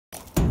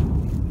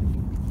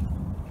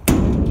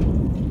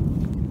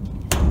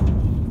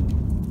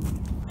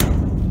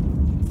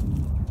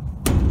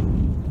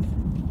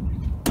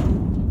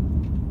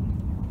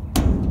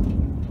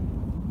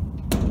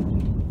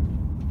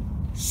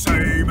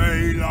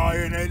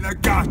living in the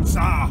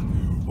gutter,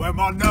 where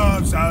my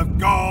nerves have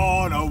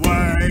gone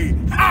away.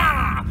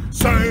 Ha!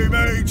 See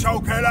me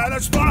choking and a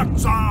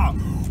splutter,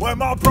 where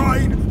my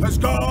brain has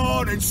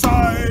gone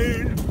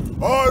insane.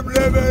 I'm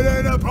living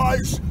in a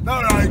place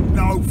that ain't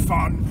no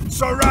fun,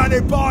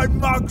 surrounded by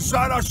mugs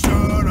and I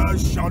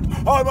should shunt.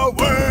 I'm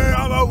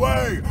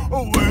away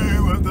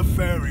with the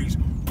fairies.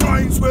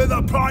 Brains with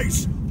a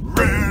place,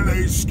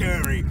 really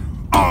scary.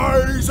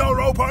 Eyes are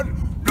open,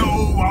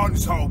 no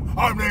one's home.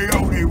 I'm the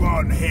only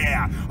one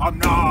here, I'm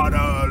not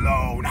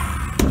alone.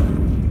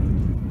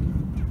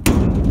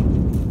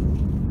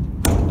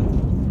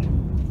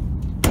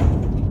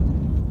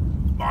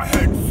 My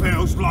head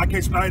feels like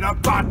it's made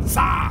of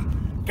butter.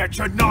 Get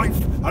your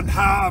knife and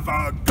have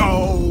a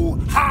go.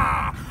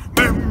 Ha!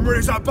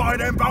 Memories are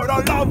biting about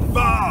a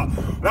lover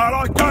that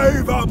I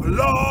gave up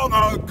long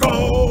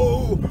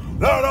ago.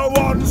 They're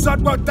the ones that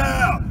were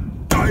there,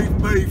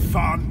 gave me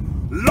fun.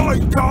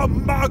 Like a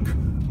mug,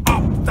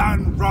 up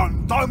and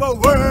run. I'm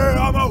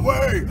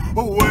away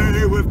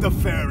with the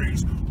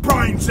fairies.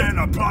 Brains in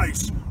a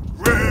place,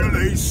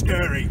 really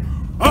scary.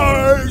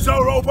 Eyes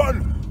are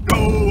open,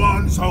 no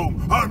one's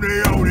home. I'm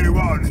the only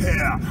one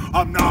here,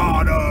 I'm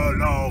not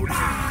alone.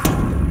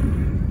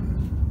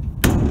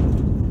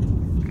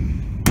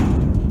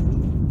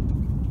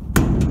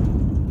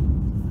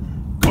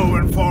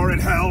 Going for it,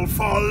 hell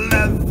for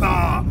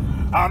leather,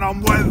 and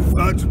I'm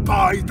weathered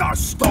by the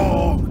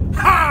storm.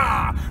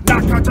 Ha!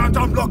 Knackered and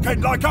I'm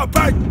looking like a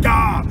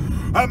beggar,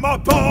 and my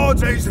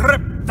body's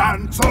ripped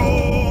and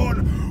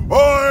torn.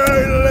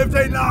 I lived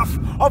enough,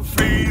 I'm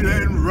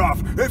feeling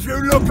rough. If you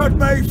look at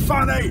me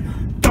funny,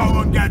 go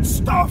and get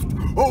stuffed.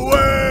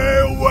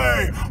 Away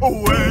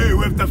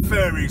with the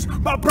fairies.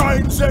 My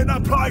brain's in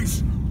a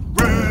place,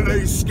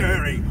 really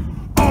scary.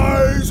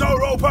 Eyes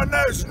are open,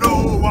 there's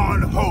no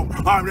one home.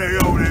 I'm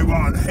the only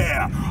one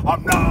here,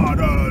 I'm not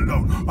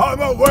alone. I'm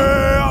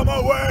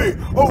away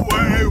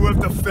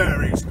with the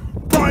fairies.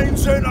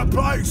 Brains in a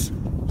place,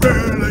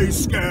 really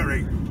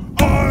scary.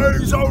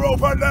 Eyes are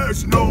open,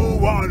 there's no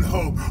one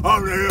home.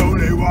 I'm the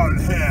only one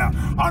here,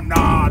 I'm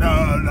not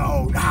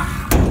alone.